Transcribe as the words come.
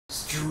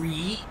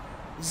Street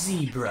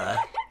Zebra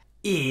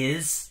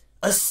is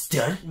a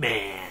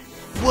stuntman.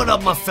 What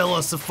up, my fellow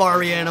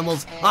safari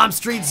animals? I'm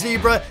Street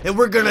Zebra, and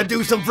we're gonna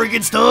do some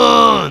freaking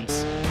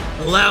stunts!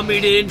 Allow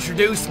me to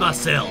introduce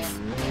myself.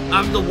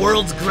 I'm the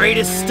world's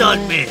greatest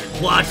stuntman.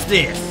 Watch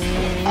this.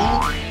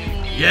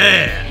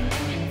 Yeah!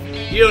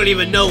 You don't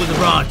even know the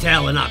raw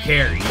talent I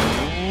carry.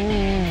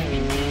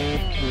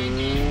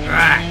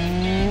 Alright.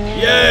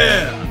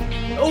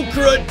 Yeah! Oh,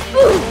 crud!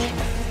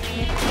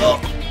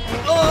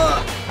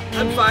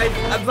 I'm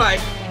fine.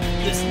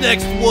 This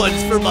next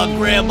one's for my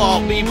grandma,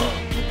 Mima.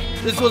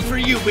 This one's for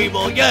you,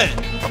 Mima, yeah!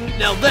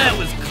 Now that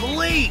was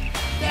clean!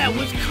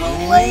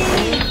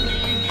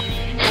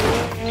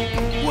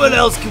 What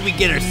else can we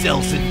get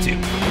ourselves into?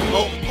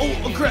 Oh,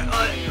 crap!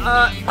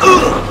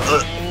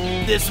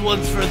 This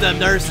one's for them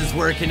nurses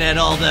working at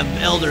all them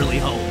elderly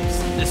homes.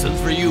 This one's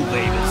for you,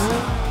 babies.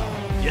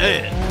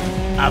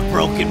 Yeah! I've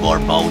broken more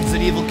bones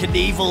than Evel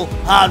Knievel,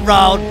 Hot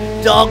Rod,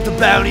 Dog the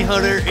Bounty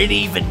Hunter, and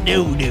even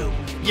Nunu.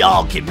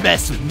 Y'all can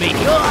mess with me.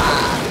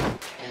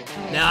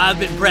 Now I've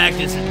been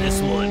practicing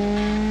this one.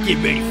 Get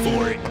ready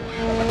for it.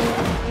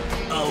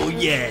 Oh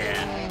yeah.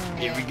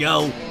 Here we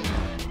go.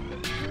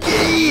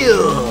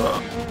 Yeah!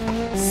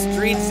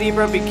 Street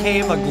Zebra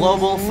became a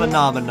global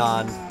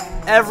phenomenon.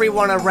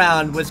 Everyone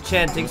around was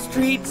chanting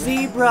Street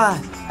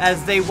Zebra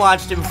as they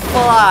watched him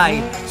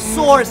fly,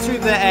 soar through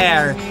the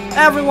air.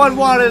 Everyone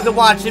wanted to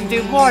watch him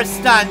do more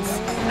stunts.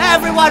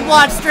 Everyone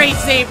wants Street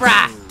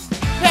Zebra!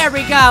 There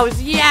he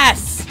goes,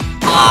 yes!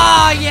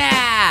 Oh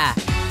yeah!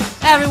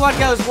 Everyone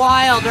goes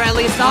wild, or at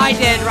least I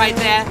did right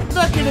there.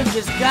 Look at him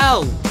just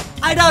go.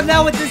 I don't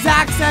know what this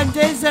accent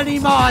is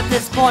anymore at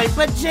this point,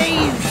 but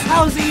jeez,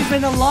 how's he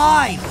even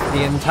alive?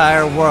 The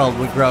entire world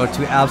would grow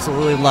to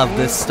absolutely love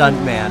this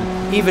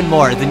stuntman, even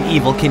more than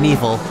Evel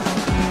Knievel.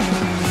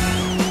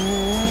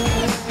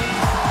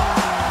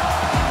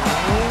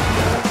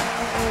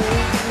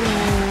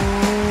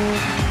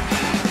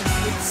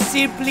 It's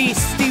simply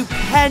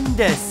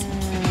stupendous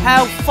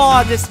how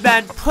far this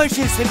man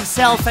pushes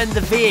himself and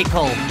the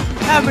vehicle.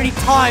 How many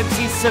times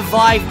he's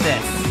survived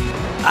this.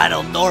 I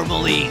don't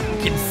normally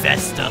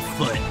confess to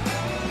foot.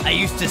 I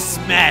used to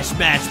smash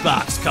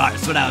Matchbox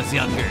cars when I was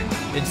younger,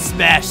 and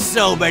smash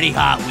so many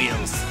Hot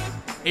Wheels.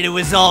 And it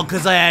was all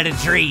because I had a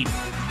dream.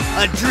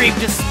 A dream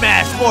to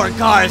smash more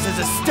cars as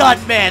a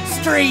stuntman,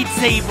 Street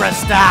Zebra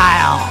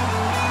style.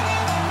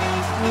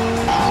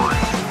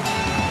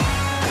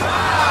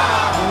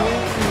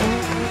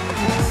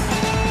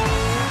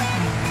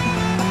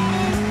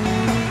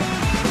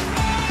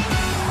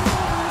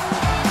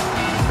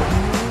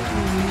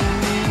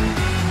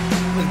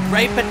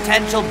 Great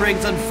potential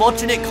brings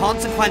unfortunate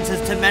consequences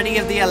to many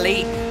of the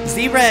elite.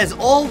 Zebra has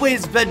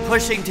always been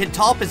pushing to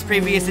top his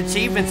previous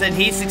achievements, and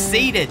he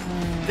succeeded.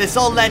 This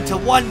all led to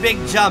one big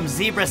jump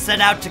Zebra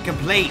set out to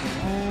complete.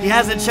 He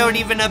hasn't shown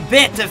even a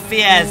bit of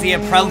fear as he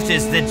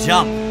approaches the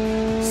jump.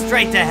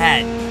 Straight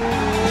ahead.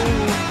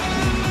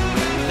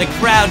 The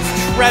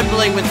crowd's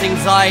trembling with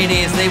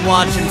anxiety as they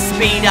watch him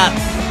speed up.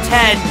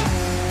 10,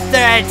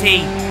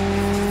 30,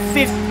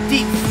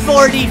 50,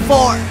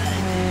 44.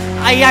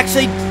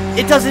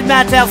 It doesn't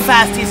matter how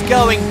fast he's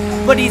going,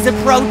 but he's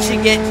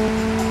approaching it.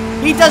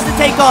 He doesn't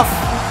take off.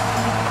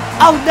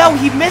 Oh no,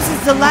 he misses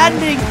the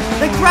landing.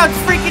 The crowd's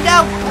freaking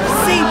out.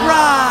 Zebra